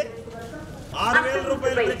తల్లి, 6,000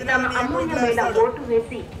 రూపాయలు ప్రతి నెల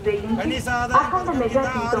కనీస ఆదాయం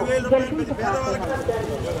 6,000 రూపాయలు ప్రతి పేదవాళ్ళకి.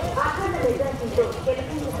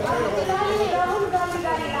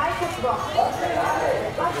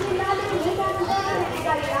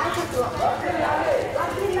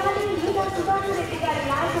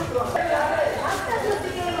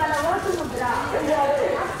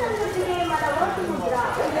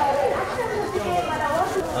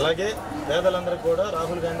 అలాగే పేదలందరికీ కూడా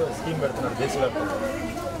రాహుల్ గాంధీ ఒక స్కీమ్ పెడుతున్నాడు దేశవ్యాప్తంగా.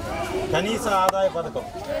 కనీస ఆదాయ పథకం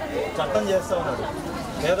చట్టం చేస్తూ ఉన్నాడు.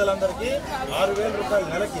 పేదలందరికీ 6,000 రూపాయలు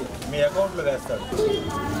నెలకి మీ అకౌంట్లో వేస్తాడు.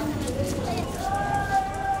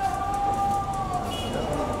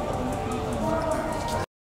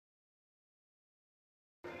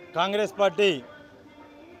 కాంగ్రెస్ పార్టీ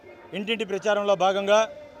ఇంటింటి ప్రచారంలో భాగంగా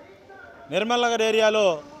నిర్మల్ నగర్ ఏరియాలో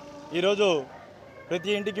ఈరోజు ప్రతి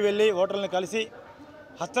ఇంటికి వెళ్ళి ఓటర్లను కలిసి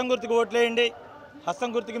హస్తం గుర్తుకు ఓట్లేయండి, హస్తం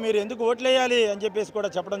గుర్తుకు మీరు ఎందుకు ఓట్లేయాలి అని చెప్పేసి కూడా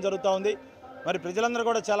చెప్పడం జరుగుతూ ఉంది. మరి ప్రజలందరూ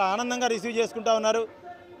కూడా చాలా ఆనందంగా రిసీవ్ చేసుకుంటూ ఉన్నారు.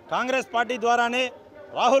 కాంగ్రెస్ పార్టీ ద్వారానే,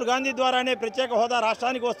 రాహుల్ గాంధీ ద్వారానే ప్రత్యేక హోదా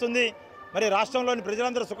రాష్ట్రానికి వస్తుంది. మరి రాష్ట్రంలోని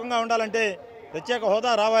ప్రజలందరూ సుఖంగా ఉండాలంటే ప్రత్యేక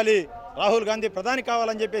హోదా రావాలి, రాహుల్ గాంధీ ప్రధాని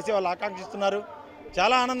కావాలని చెప్పేసి వాళ్ళు ఆకాంక్షిస్తున్నారు.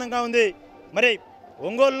 చాలా ఆనందంగా ఉంది. మరి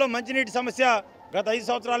ఒంగోలులో మంచినీటి సమస్య గత 5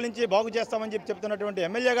 సంవత్సరాల నుంచి బాగు చేస్తామని చెప్తున్నటువంటి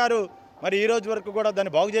ఎమ్మెల్యే గారు మరి ఈ రోజు వరకు కూడా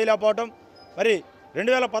దాన్ని బాగు చేయలేకపోవటం. మరి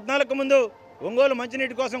 2014 ముందు ఒంగోలు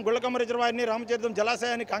మంచినీటి కోసం గుళ్ళకమ్మ రిజర్వాయర్ని, రామతీర్థం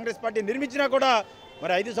జలాశయాన్ని కాంగ్రెస్ పార్టీ నిర్మించినా కూడా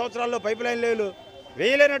మరి 5 సంవత్సరాల్లో పైప్ లైన్ లేవులు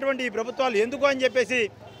వేయలేనటువంటి ఈ ప్రభుత్వాలు ఎందుకు అని చెప్పేసి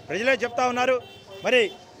ప్రజలే చెప్తా ఉన్నారు. మరి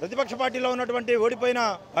ప్రతిపక్ష పార్టీలో ఉన్నటువంటి ఓడిపోయిన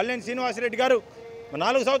పల్లెని శ్రీనివాసరెడ్డి గారు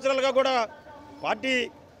 4 సంవత్సరాలుగా కూడా పార్టీ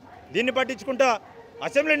దీన్ని పట్టించుకుంటా,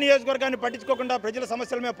 అసెంబ్లీ నియోజకవర్గాన్ని పట్టించుకోకుండా, ప్రజల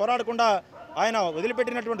సమస్యల మీద పోరాడకుండా ఆయన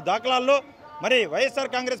వదిలిపెట్టినటువంటి దాఖలాల్లో మరి వైఎస్ఆర్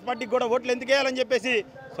కాంగ్రెస్ పార్టీకి కూడా ఓట్లు ఎందుకు వేయాలని చెప్పేసి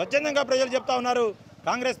స్వచ్ఛందంగా ప్రజలు చెప్తా ఉన్నారు.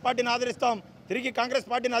 కాంగ్రెస్ పార్టీని ఆదరిస్తాం, తిరిగి కాంగ్రెస్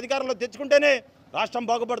పార్టీని అధికారంలో తెచ్చుకుంటేనే రాష్ట్రం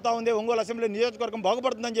బాగుపడుతూ ఉంది, ఒంగోలు అసెంబ్లీ నియోజకవర్గం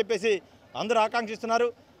బాగుపడుతుందని చెప్పేసి అందరూ ఆకాంక్షిస్తున్నారు.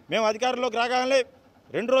 మేము అధికారంలోకి రాగానే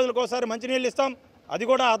 2 రోజులకోసారి మంచినీళ్ళు ఇస్తాం, అది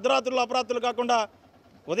కూడా అర్ధరాత్రులు అపరాత్రులు కాకుండా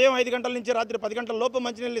ఉదయం 5 గంటల నుంచి రాత్రి 10 గంటల లోపు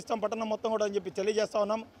మంచినీళ్ళు ఇస్తాం పట్టణం మొత్తం కూడా అని చెప్పి తెలియజేస్తూ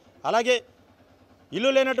ఉన్నాం. అలాగే ఇల్లు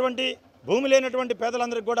లేనటువంటి, భూమి లేనటువంటి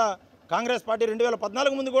పేదలందరికీ కూడా కాంగ్రెస్ పార్టీ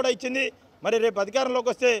 2014 ముందు కూడా ఇచ్చింది. మరి రేపు అధికారంలోకి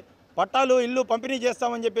వస్తే పట్టాలు, ఇల్లు పంపిణీ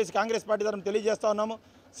చేస్తామని చెప్పేసి కాంగ్రెస్ పార్టీ తరఫున తెలియజేస్తూ ఉన్నాము.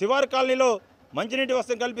 శివారు కాలనీలో మంచినీటి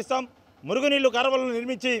వసతి కల్పిస్తాం, మురుగునీళ్లు కాలువలను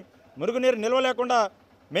నిర్మించి మురుగునీరు నిల్వ లేకుండా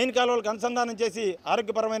మెయిన్ కాలువలకు అనుసంధానం చేసి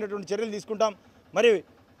ఆరోగ్యపరమైనటువంటి చర్యలు తీసుకుంటాం. మరి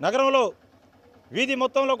నగరంలో వీధి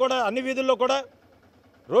మొత్తంలో కూడా, అన్ని వీధుల్లో కూడా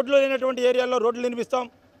రోడ్లు లేనటువంటి ఏరియాల్లో రోడ్లు నిర్మిస్తాం,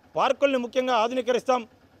 పార్కుల్ని ముఖ్యంగా ఆధునీకరిస్తాం.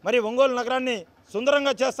 మరి ఒంగోలు నగరాన్ని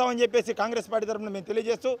సుందరంగా చేస్తామని చెప్పేసి కాంగ్రెస్ పార్టీ తరఫున మేము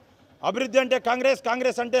తెలియజేస్తూ, అభివృద్ధి అంటే కాంగ్రెస్,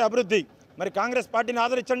 కాంగ్రెస్ అంటే అభివృద్ధి. మరి కాంగ్రెస్ పార్టీని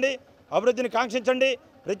ఆదరించండి, అభివృద్ధిని కాంక్షించండి,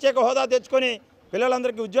 ప్రత్యేక హోదా తెచ్చుకొని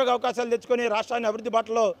పిల్లలందరికీ ఉద్యోగ అవకాశాలు తెచ్చుకొని రాష్ట్రాన్ని అభివృద్ధి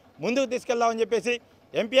బాటలో ముందుకు తీసుకెళ్దామని చెప్పేసి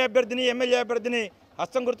ఎంపీ అభ్యర్థిని, ఎమ్మెల్యే అభ్యర్థిని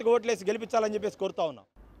హస్తం గుర్తుకు ఓట్లేసి గెలిపించాలని చెప్పేసి కోరుతా ఉన్నాం.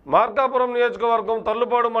 మార్కాపురం నియోజకవర్గం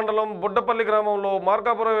తల్లుపాడు మండలం బుడ్డపల్లి గ్రామంలో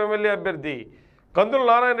మార్కాపురం ఎమ్మెల్యే అభ్యర్థి కందుల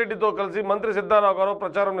నారాయణ రెడ్డితో కలిసి మంత్రి సిద్ధారావు గారు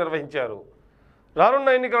ప్రచారం నిర్వహించారు. రానున్న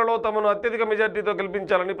ఎన్నికలలో తమను అత్యధిక మెజార్టీతో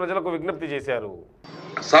గెలిపించాలని ప్రజలకు విజ్ఞప్తి చేశారు.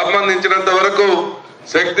 సంబంధించినంత వరకు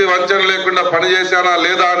శక్తి వంచన లేకుండా పనిచేశానా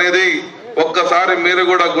లేదా అనేది ఒక్కసారి మీరు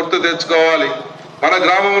కూడా గుర్తు తెచ్చుకోవాలి. మన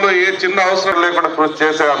గ్రామంలో ఏ చిన్న అవసరం లేకుండా కృషి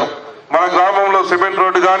చేశాను. మన గ్రామంలో సిమెంట్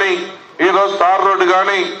రోడ్డు కానీ, ఈరోజు తార్ రోడ్డు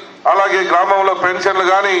కానీ, అలాగే గ్రామంలో పెన్షన్లు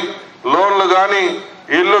కానీ, లోన్లు కానీ,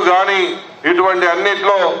 ఇల్లు కానీ, ఇటువంటి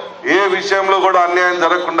అన్నిట్లో ఏ విషయంలో కూడా అన్యాయం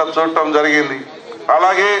జరగకుండా చూడటం జరిగింది.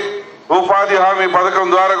 అలాగే ఉపాధి హామీ పథకం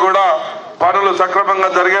ద్వారా కూడా పనులు సక్రమంగా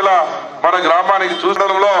జరిగేలా మన గ్రామానికి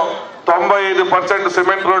చూడడంలో 95%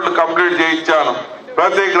 సిమెంట్ రోడ్లు కంప్లీట్ చేయించాను.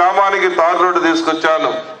 ప్రతి గ్రామానికి తార్ రోడ్డు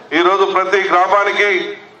తీసుకొచ్చాను. ఈరోజు ప్రతి గ్రామానికి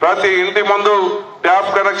ప్రతి ఇంటి ముందు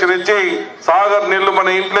ట్యాప్ కనెక్షన్ ఇచ్చి సాగర్ నీళ్లు మన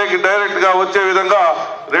ఇంట్లోకి డైరెక్ట్ గా వచ్చే విధంగా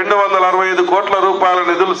 265 కోట్ల రూపాయల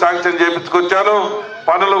నిధులు శాంక్షన్ చేయించుకొచ్చాను.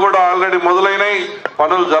 పనులు కూడా ఆల్రెడీ మొదలైనవి,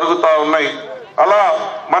 పనులు జరుగుతూ ఉన్నాయి. అలా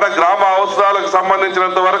మన గ్రామ అవసరాలకు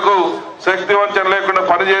సంబంధించినంత వరకు శక్తి వంచన లేకుండా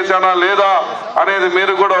పనిచేశానా లేదా అనేది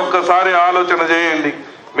మీరు కూడా ఒక్కసారి ఆలోచన చేయండి.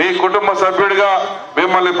 మీ కుటుంబ సభ్యుడిగా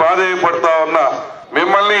మిమ్మల్ని ప్రాధేయపడతా ఉన్నా.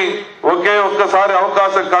 మిమ్మల్ని ఒక్కసారి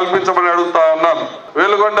అవకాశం కల్పించమని అడుగుతా ఉన్నాను.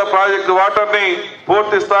 వెలుగొండ ప్రాజెక్టు వాటర్ ని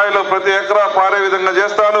పూర్తి స్థాయిలో ప్రతి ఎకరా పారే విధంగా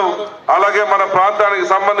చేస్తాను. అలాగే మన ప్రాంతానికి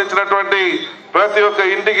సంబంధించినటువంటి ప్రతి ఒక్క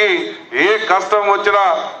ఇంటికి ఏ కష్టం వచ్చినా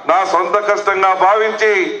నా సొంత కష్టంగా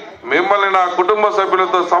భావించి మిమ్మల్ని నా కుటుంబ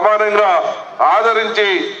సభ్యులతో సమానంగా ఆదరించి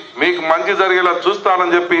మీకు మంచి జరిగేలా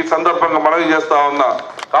చూస్తానని చెప్పి ఈ సందర్భంగా మనవి చేస్తా ఉన్నా.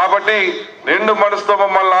 కాబట్టి నిండు మనసుతో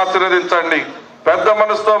మమ్మల్ని ఆశీర్వదించండి, పెద్ద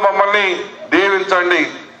మనసుతో మమ్మల్ని దీవించండి.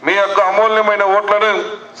 మీ యొక్క అమూల్యమైన ఓట్లను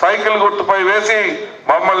సైకిల్ గుర్తుపై వేసి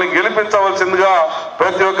మమ్మల్ని గెలిపించవలసిందిగా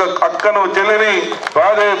ప్రతి ఒక్క అక్కను చెల్లిని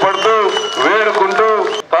ప్రాధేయపడుతూ వేడుకుంటూ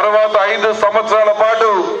తర్వాత 5 సంవత్సరాల పాటు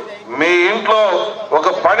మీ ఇంట్లో ఒక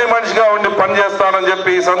పని మనిషిగా ఉండి పనిచేస్తానని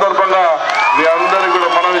చెప్పి ఈ సందర్భంగా మీ అందరికీ కూడా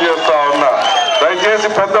మనవి చేస్తా ఉన్నా. దయచేసి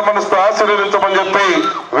పెద్ద మనసుతో ఆశీర్వదించమని చెప్పి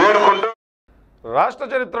వేడుకుంటూ రాష్ట్ర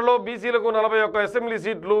చరిత్రలో బీసీలకు 41 అసెంబ్లీ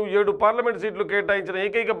సీట్లు, 7 పార్లమెంట్ సీట్లు కేటాయించిన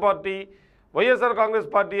ఏకైక పార్టీ వైఎస్ఆర్ కాంగ్రెస్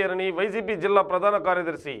పార్టీ అని వైసీపీ జిల్లా ప్రధాన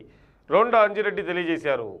కార్యదర్శి రొండా అంజిరెడ్డి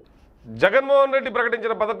తెలియజేశారు. జగన్మోహన్ రెడ్డి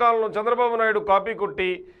ప్రకటించిన పథకాలను చంద్రబాబు నాయుడు కాపీ కొట్టి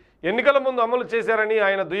ఎన్నికల ముందు అమలు చేశారని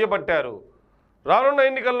ఆయన దుయ్యబట్టారు. రానున్న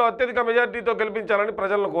ఎన్నికల్లో అత్యధిక మెజార్టీతో గెలిపించాలని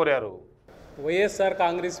ప్రజలను కోరారు. వైఎస్ఆర్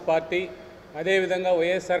కాంగ్రెస్ పార్టీ అదేవిధంగా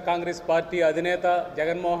వైఎస్ఆర్ కాంగ్రెస్ పార్టీ అధినేత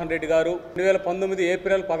జగన్మోహన్ రెడ్డి గారు 2019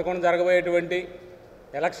 ఏప్రిల్ 11 జరగబోయేటువంటి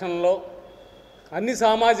ఎలక్షన్లో అన్ని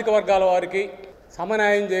సామాజిక వర్గాల వారికి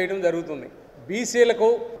సమన్యాయం చేయడం జరుగుతుంది. బీసీలకు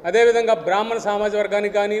అదేవిధంగా బ్రాహ్మణ సామాజిక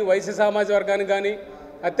వర్గానికి కానీ, వైశ్య సామాజిక వర్గానికి కానీ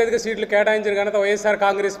అత్యధిక సీట్లు కేటాయించిన ఘనత వైఎస్ఆర్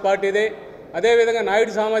కాంగ్రెస్ పార్టీదే. అదేవిధంగా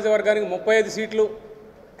నాయుడు సామాజిక వర్గానికి 35 సీట్లు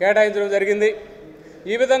కేటాయించడం జరిగింది.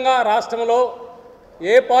 ఈ విధంగా రాష్ట్రంలో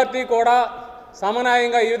ఏ పార్టీ కూడా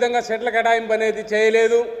సమన్యాయంగా ఈ విధంగా సీట్ల కేటాయింపు అనేది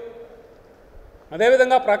చేయలేదు.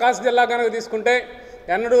 అదేవిధంగా ప్రకాశం జిల్లా కనుక తీసుకుంటే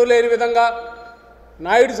ఎన్నడూ లేని విధంగా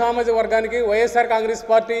నాయుడు సామాజిక వర్గానికి వైఎస్ఆర్ కాంగ్రెస్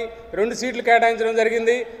పార్టీ 2 సీట్లు కేటాయించడం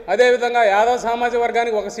జరిగింది. అదేవిధంగా యాదవ్ సామాజిక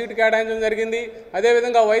వర్గానికి 1 సీటు కేటాయించడం జరిగింది.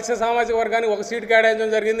 అదేవిధంగా వైశ్య సామాజిక వర్గానికి 1 సీటు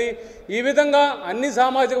కేటాయించడం జరిగింది. ఈ విధంగా అన్ని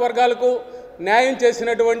సామాజిక వర్గాలకు న్యాయం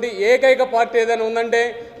చేసినటువంటి ఏకైక పార్టీ ఏదైనా ఉందంటే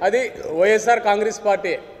అది వైఎస్ఆర్ కాంగ్రెస్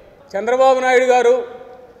పార్టీ. చంద్రబాబు నాయుడు గారు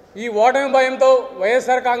ఈ ఓటమి భయంతో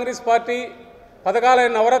వైఎస్ఆర్ కాంగ్రెస్ పార్టీ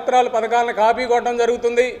పథకాలైన నవరత్నాలు పథకాలను కాపీ కొట్టడం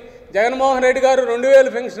జరుగుతుంది. జగన్మోహన్ రెడ్డి గారు 2000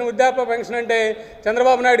 పెన్షన్, వృద్ధాప్య పెన్షన్ అంటే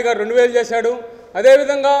చంద్రబాబు నాయుడు గారు 2000 చేశాడు.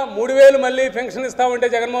 అదేవిధంగా 3000 మళ్ళీ పెన్షన్ ఇస్తామంటే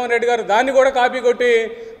జగన్మోహన్ రెడ్డి గారు దాన్ని కూడా కాపీ కొట్టి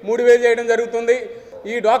 3000 చేయడం జరుగుతుంది.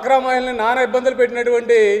 ఈ డ్వాక్రా మహిళల్ని నానా ఇబ్బందులు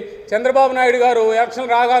పెట్టినటువంటి చంద్రబాబు నాయుడు గారు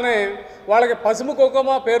ఎలక్షన్ రాగానే వాళ్ళకి పసుపు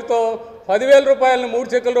కుంకుమ పేరుతో 10,000 రూపాయలను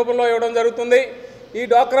 3 చెక్కుల రూపంలో ఇవ్వడం జరుగుతుంది. ఈ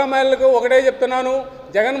డ్వాక్రా మహిళలకు ఒకటే చెప్తున్నాను,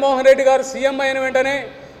 జగన్మోహన్ రెడ్డి గారు సీఎం అయిన వెంటనే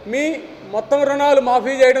మీ మొత్తం రుణాలు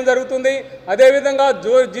మాఫీ చేయడం జరుగుతుంది. అదేవిధంగా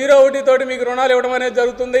 0 వడ్డీతోటి మీకు రుణాలు ఇవ్వడం అనేది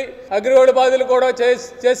జరుగుతుంది. అగ్రిగోల్డ్ బాధలు కూడా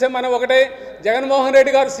చేసే మనం ఒకటే, జగన్మోహన్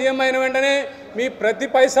రెడ్డి గారు సీఎం అయిన వెంటనే మీ ప్రతి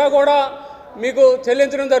పైసా కూడా మీకు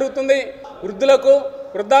చెల్లించడం జరుగుతుంది. వృద్ధులకు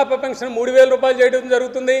వృద్ధాప్య పెన్షన్ 3,000 రూపాయలు చేయడం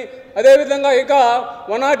జరుగుతుంది. అదేవిధంగా ఇక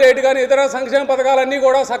 108 కానీ ఇతర సంక్షేమ పథకాలన్నీ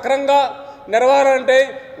కూడా సక్రమంగా నెరవేరాలంటే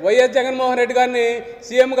వైఎస్ జగన్మోహన్ రెడ్డి గారిని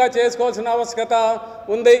సీఎంగా చేసుకోవాల్సిన ఆవశ్యకత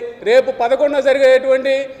ఉంది. రేపు 11న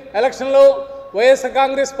జరిగేటువంటి ఎలక్షన్లో వైఎస్ఆర్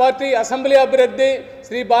కాంగ్రెస్ పార్టీ అసెంబ్లీ అభ్యర్థి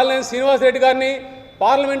శ్రీ బాలినేని శ్రీనివాసరెడ్డి గారిని,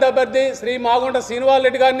 పార్లమెంట్ అభ్యర్థి శ్రీ మాగుంట శ్రీనివాస్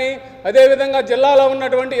రెడ్డి గారిని, అదేవిధంగా జిల్లాలో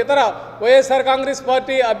ఉన్నటువంటి ఇతర వైఎస్ఆర్ కాంగ్రెస్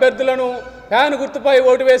పార్టీ అభ్యర్థులను ఫ్యాన్ గుర్తుపై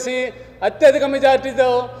ఓటు వేసి అత్యధిక మెజార్టీతో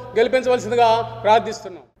గెలిపించవలసిందిగా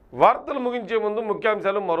ప్రార్థిస్తున్నాం. వార్తలు ముగించే ముందు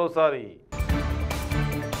ముఖ్యాంశాలు మరోసారి.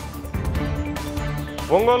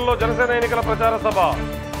 ఒంగోలులో జనసేన ఎన్నికల ప్రచార సభ,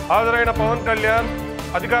 హాజరైన పవన్ కళ్యాణ్,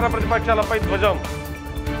 అధికార ప్రతిపక్షాలపై ధ్వజం.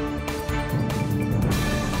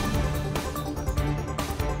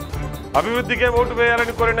 అభివృద్ధికే ఓటు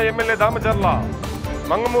వేయాలని కోరిన ఎమ్మెల్యే దామచర్ల.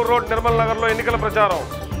 మంగమూరు రోడ్ నిర్మల్ నగర్లో ఎన్నికల ప్రచారం.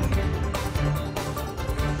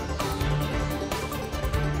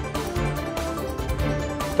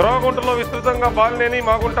 త్రోవగుంటలో విస్తృతంగా బాలినేని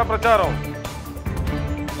మాగుంట ప్రచారం.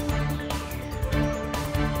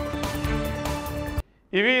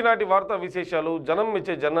 ఇవి నాటి వార్తా విశేషాలు. జనం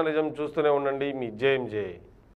ఇచ్చే జర్నలిజం చూస్తూనే ఉండండి మీ JMJ.